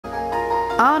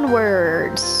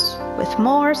onwards with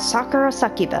more Sakura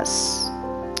Succubus.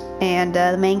 And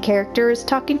the main character is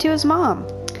talking to his mom.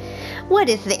 What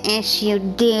is the issue,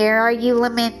 dear? Are you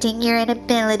lamenting your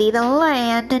inability to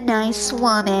land a nice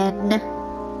woman?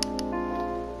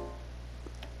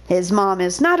 His mom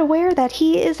is not aware that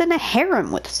he is in a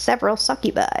harem with several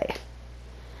succubi.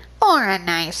 Or a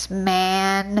nice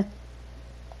man.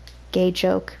 Gay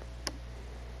joke.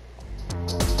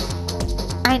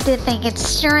 I did think it's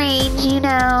strange, you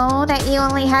know, that you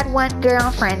only had one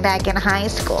girlfriend back in high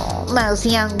school. Most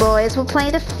young boys will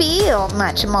play the field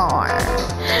much more.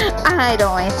 I'd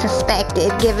always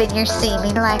suspected, given your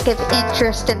seeming lack of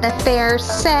interest in the fair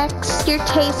sex, your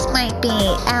taste might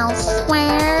be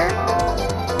elsewhere.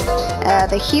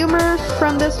 The humor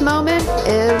from this moment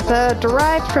is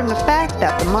derived from the fact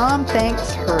that the mom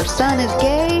thinks her son is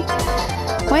gay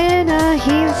when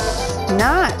he's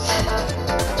not.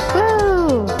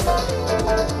 Woo!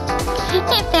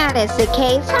 If that is the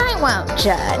case, I won't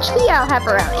judge. We all have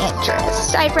our own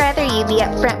interests. I'd rather you be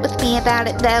upfront with me about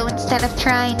it, though, instead of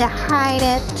trying to hide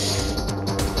it.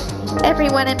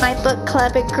 Everyone in my book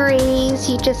club agrees.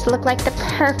 You just look like the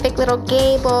perfect little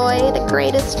gay boy, the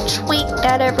greatest twink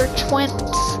that ever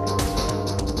twinks.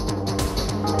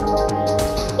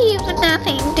 You've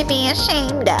nothing to be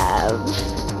ashamed of.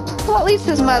 Well, at least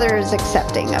his mother is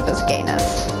accepting of his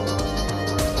gayness.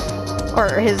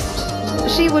 Or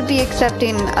she would be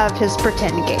accepting of his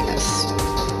pretend gayness.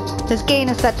 His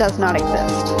gayness that does not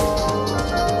exist.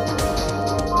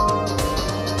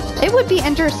 It would be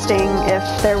interesting if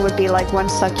there would be like one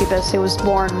succubus who was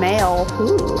born male.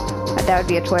 Ooh, that would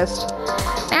be a twist.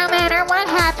 No matter what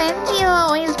happens, you'll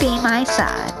always be my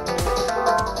son.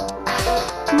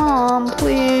 Mom,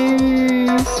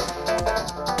 please.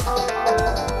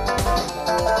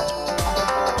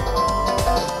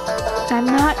 I'm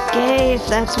not gay, if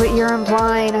that's what you're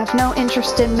implying. I have no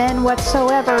interest in men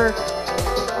whatsoever.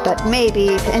 But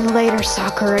maybe in later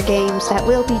Sakura games that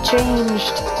will be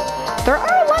changed. There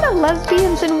are a lot of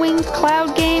lesbians in Winged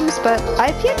Cloud games, but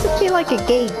I've yet to see like a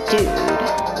gay dude.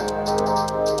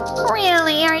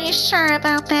 Really? Are you sure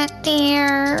about that,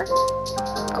 dear?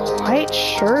 Quite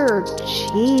sure.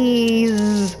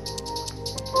 Jeez.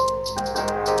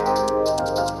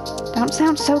 Don't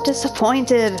sound so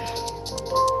disappointed.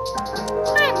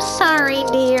 Sorry,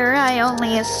 dear. I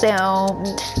only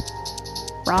assumed.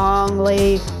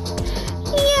 Wrongly.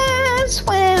 Yes,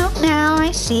 well, now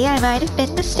I see I might have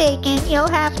been mistaken. You'll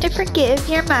have to forgive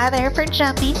your mother for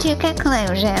jumping to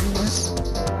conclusions.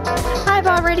 I've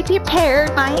already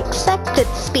prepared my acceptance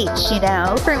speech, you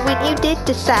know, for when you did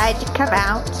decide to come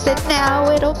out, and now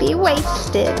it'll be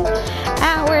wasted.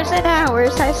 Hours and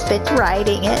hours I've spent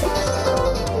writing it.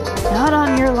 Not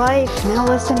on your life. Now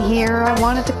listen here. I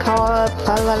wanted to call up.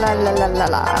 La la la la la la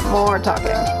la. More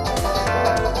talking.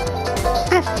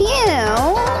 A few.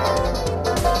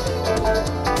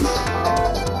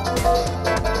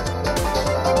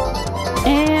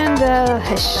 And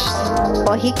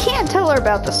well, he can't tell her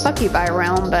about the succubi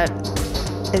realm, but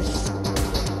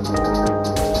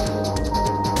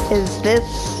is this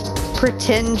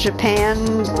pretend Japan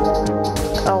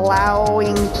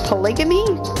allowing polygamy?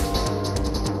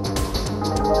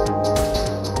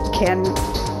 I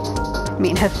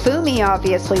mean, Hifumi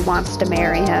obviously wants to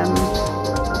marry him.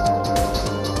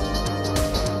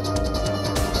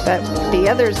 But the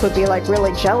others would be like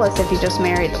really jealous if he just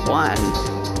married one.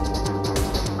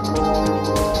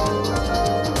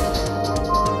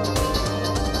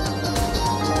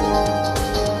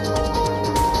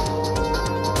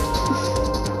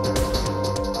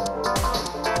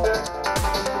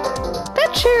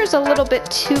 That chair's a little bit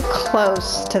too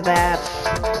close to that.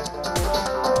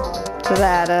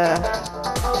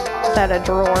 Set of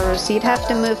drawers. You'd have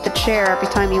to move the chair every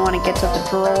time you want to get to the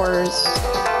drawers.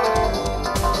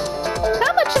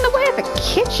 Not much in the way of a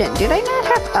kitchen. Do they not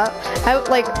have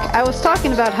I was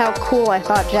talking about how cool I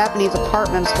thought Japanese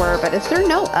apartments were, but is there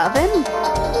no oven?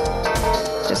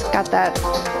 Just got that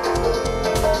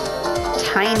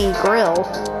tiny grill.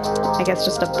 I guess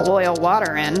just to boil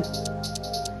water in.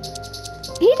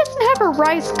 He doesn't have a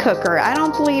rice cooker. I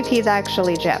don't believe he's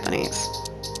actually Japanese.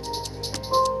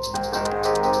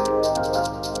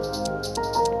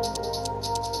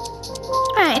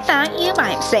 I thought you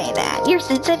might say that. Your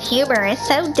sense of humor is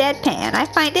so deadpan, I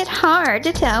find it hard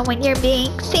to tell when you're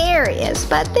being serious,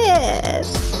 but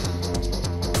this...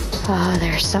 Oh,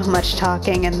 there's so much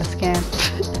talking in this game.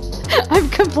 I'm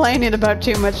complaining about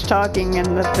too much talking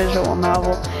in the visual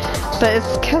novel, but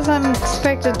it's because I'm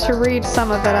expected to read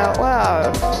some of it out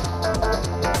loud.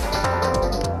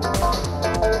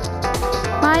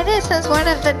 My Why, this is one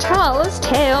of the tallest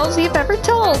tales you've ever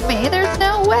told me. There's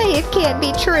no way it can't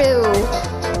be true.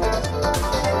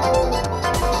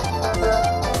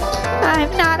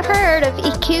 I've not heard of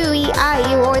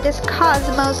Iku-Ayu or this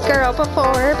Cosmos girl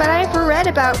before, but I've read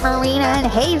about Marina and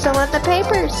Hazel in the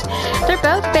papers. They're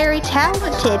both very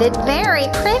talented and very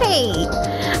pretty.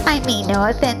 I mean no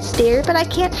offense, dear, but I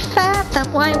can't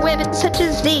fathom why women such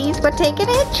as these would take an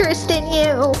interest in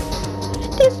you.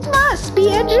 This must be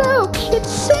a joke.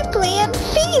 It's simply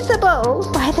unfeasible.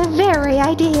 Why, the very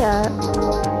idea.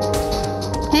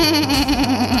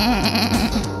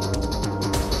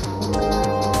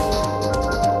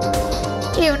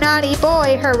 You naughty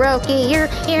boy, Hiroki. You're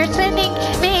sending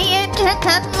me into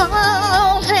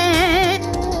convulsions.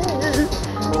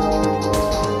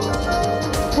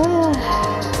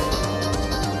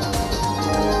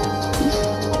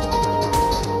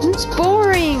 It's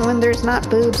boring when there's not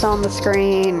boobs on the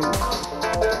screen.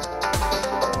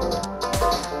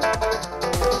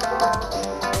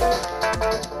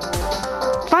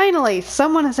 Finally,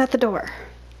 someone is at the door.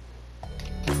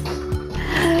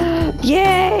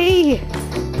 Yay!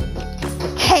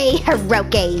 Hey,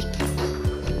 Hiroki.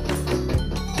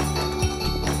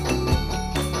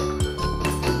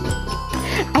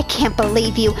 I can't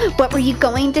believe you. What were you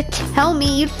going to tell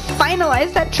me? You'd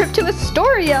finalize that trip to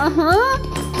Astoria, huh?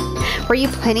 Were you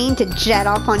planning to jet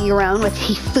off on your own with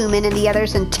Hifumin and the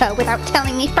others in tow without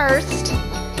telling me first?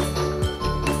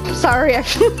 Sorry, I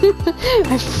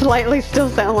slightly still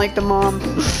sound like the mom.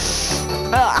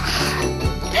 Ugh.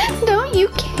 Don't you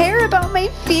care about my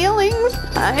feelings?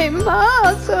 I'm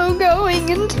also going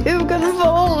into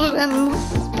convulsions.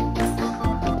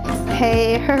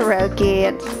 Hey, Hiroki,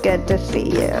 it's good to see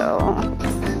you.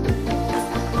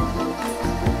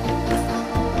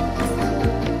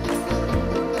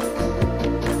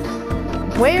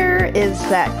 Where is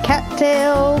that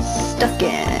cattail stuck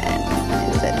in?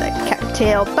 Is it the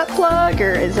cattail butt plug,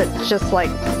 or is it just like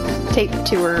taped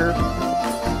to her?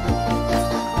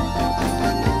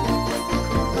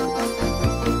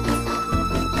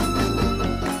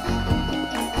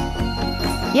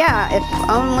 Yeah, if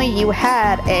only you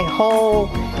had a whole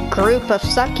group of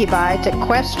succubi to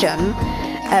question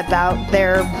about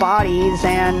their bodies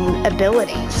and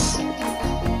abilities.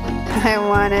 I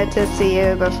wanted to see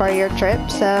you before your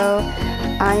trip, so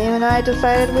Ayu and I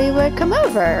decided we would come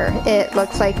over. It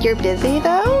looks like you're busy,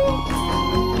 though?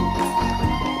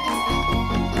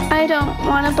 I don't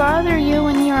want to bother you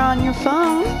when you're on your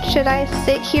phone. Should I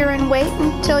sit here and wait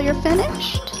until you're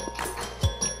finished?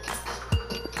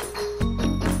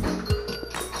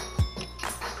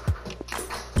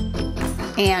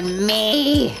 And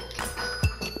me?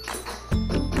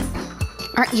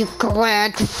 Aren't you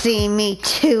glad to see me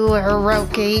too,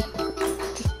 Hiroki?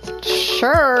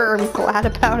 Sure, I'm glad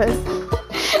about it.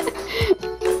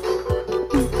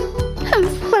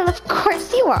 Well, of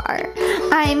course you are.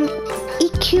 I'm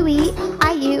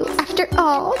Iku-Ayu, after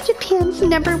all, Japan's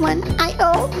 #1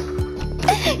 idol.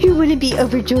 You wouldn't be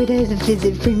overjoyed at a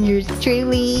visit from yours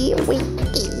truly.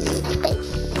 Winky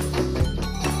face.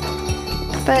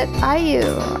 But Ayu,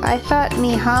 I thought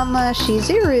Mihama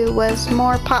Shizuru was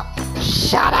more pop.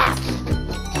 Shut up!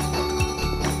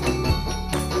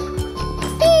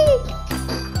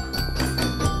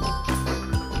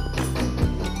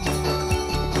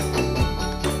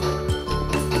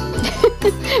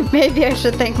 Maybe I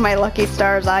should thank my lucky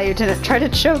stars Ayu didn't try to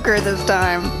choke her this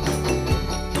time.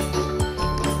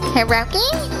 Hiroki?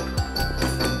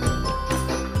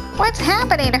 What's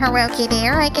happening, Hiroki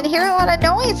dear? I can hear a lot of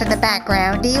noise in the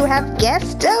background. Do you have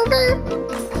guests over?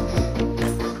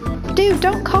 Dude,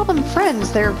 don't call them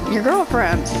friends. They're your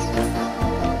girlfriends.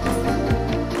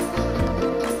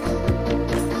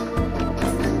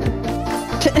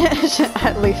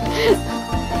 At least.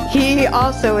 He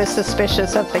also is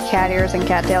suspicious of the cat ears and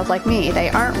cattails like me. They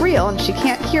aren't real and she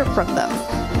can't hear from them.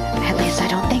 At least I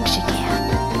don't think she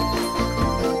can.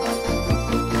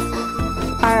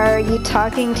 Are you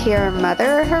talking to your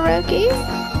mother, Hiroki?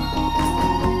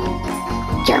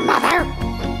 Your mother?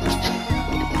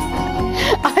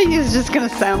 Ayu's just gonna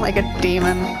sound like a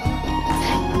demon.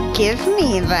 Give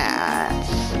me that.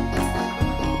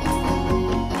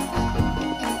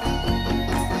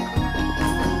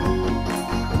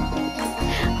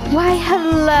 Why,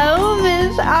 hello,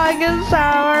 Miss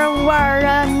Agasawa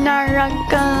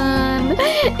Waranarakan.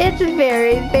 It's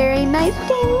very, very nice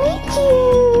to meet you.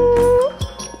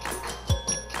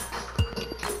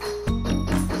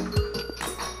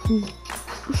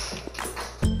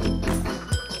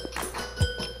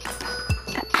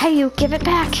 Ayu, give it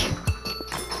back.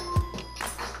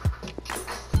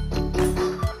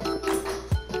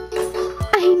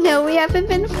 I know we haven't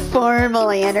been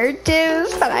formally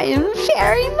introduced, but I am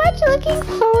very much looking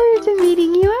forward to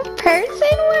meeting you in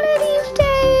person one of these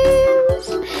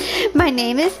days. My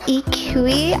name is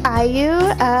Ikui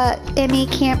Ayu. Emmy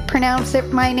can't pronounce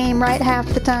my name right half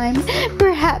the time.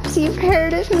 Perhaps you've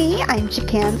heard of me. I'm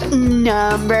Japan's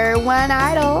 #1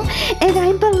 idol, and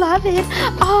I'm beloved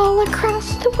all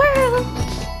across the world.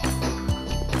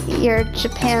 You're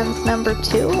Japan's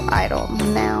 #2 idol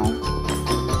now.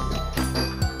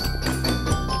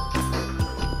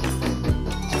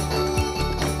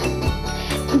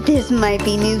 This might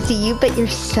be news to you, but your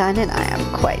son and I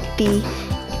have quite the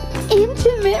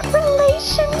intimate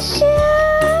relationship.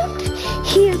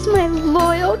 He is my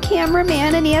loyal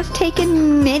cameraman, and he has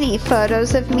taken many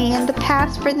photos of me in the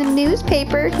past for the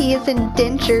newspaper. He is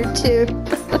indentured to.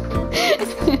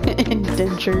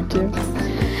 Indentured to.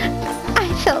 I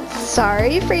felt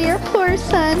sorry for your poor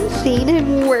son, seeing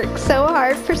him work so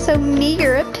hard for so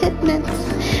meager a pittance.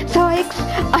 So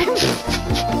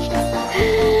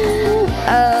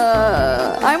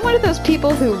I'm one of those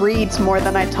people who reads more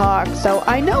than I talk, so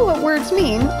I know what words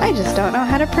mean, I just don't know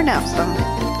how to pronounce them.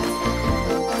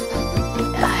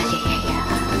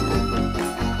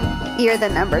 You're the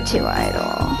 #2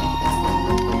 idol.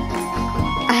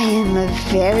 I am a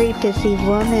very busy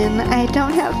woman. I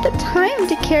don't have the time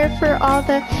to care for all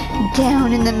the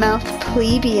down-in-the-mouth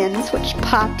plebeians which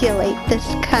populate this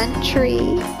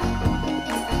country.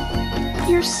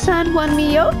 Your son won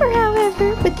me over,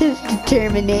 however, with his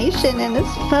determination and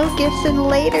his focus, and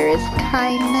later his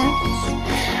kindness.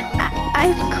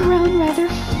 I've grown rather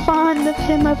fond of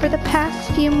him over the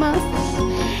past few months,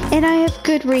 and I have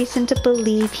good reason to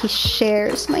believe he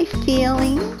shares my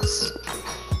feelings.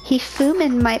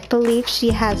 Hifumin might believe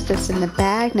she has this in the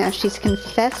bag now she's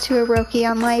confessed to Hiroki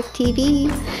on live TV,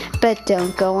 but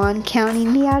don't go on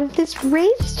counting me out of this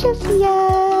race just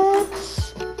yet.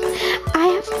 I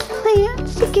have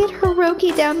plans to get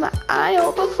Hiroki down the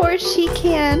aisle before she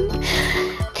can.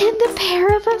 Then the pair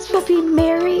of us will be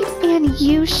married, and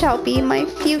you shall be my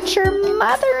future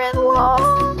mother-in-law.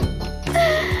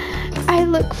 I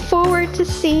look forward to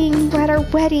seeing you at our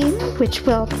wedding, which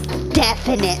will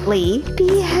definitely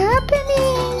be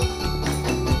happening.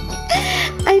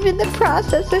 I'm in the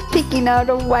process of picking out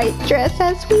a white dress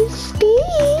as we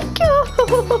speak.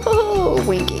 Oh,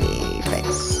 winky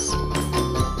face.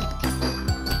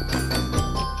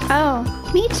 Oh,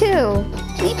 me too.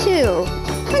 Me too.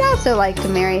 I'd also like to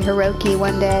marry Hiroki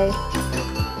one day.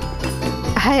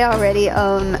 I already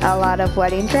own a lot of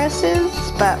wedding dresses,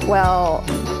 but, well,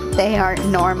 they aren't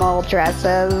normal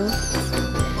dresses.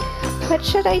 What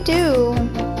should I do?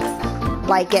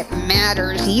 Like it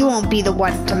matters. You won't be the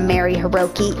one to marry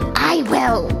Hiroki. I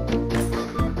will.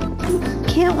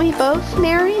 Can't we both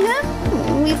marry him?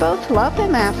 We both love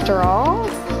him after all.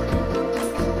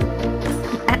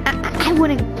 I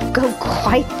wouldn't go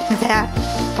quite that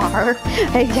far.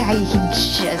 I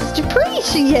just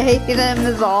appreciate him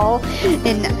is all.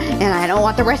 And I don't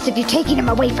want the rest of you taking him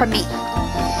away from me.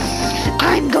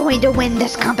 I'm going to win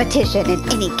this competition in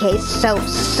any case, so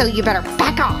you better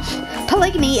back off.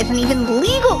 Polygamy isn't even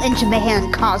legal in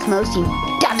Japan, Cosmos, you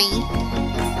dummy.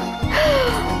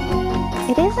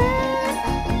 It isn't?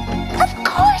 Of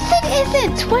course it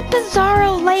isn't! What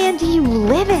bizarro land do you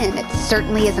live in? It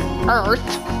certainly isn't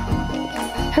Earth.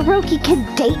 Hiroki can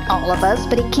date all of us,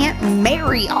 but he can't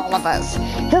marry all of us.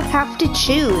 He'll have to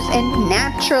choose, and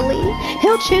naturally,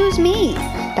 he'll choose me.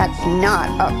 That's not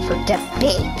up for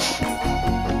debate.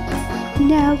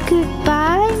 Now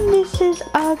goodbye, Mrs.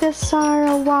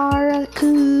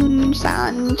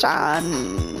 Agasarawara-kun-san-chan.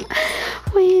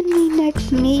 When we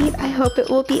next meet, I hope it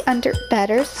will be under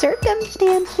better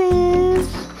circumstances.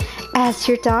 As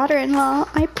your daughter-in-law,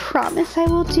 I promise I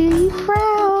will do you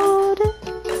proud.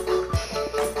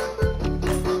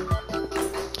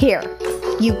 Here,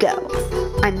 you go.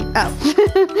 I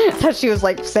thought she was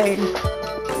like saying,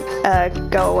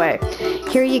 go away.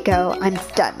 Here you go, I'm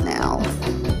done now.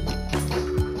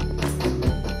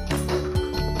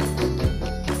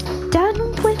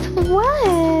 Done with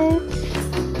what?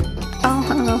 Oh,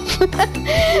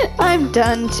 I'm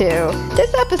done too.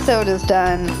 This episode is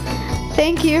done.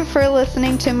 Thank you for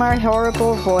listening to my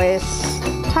horrible voice.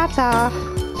 Ta-ta.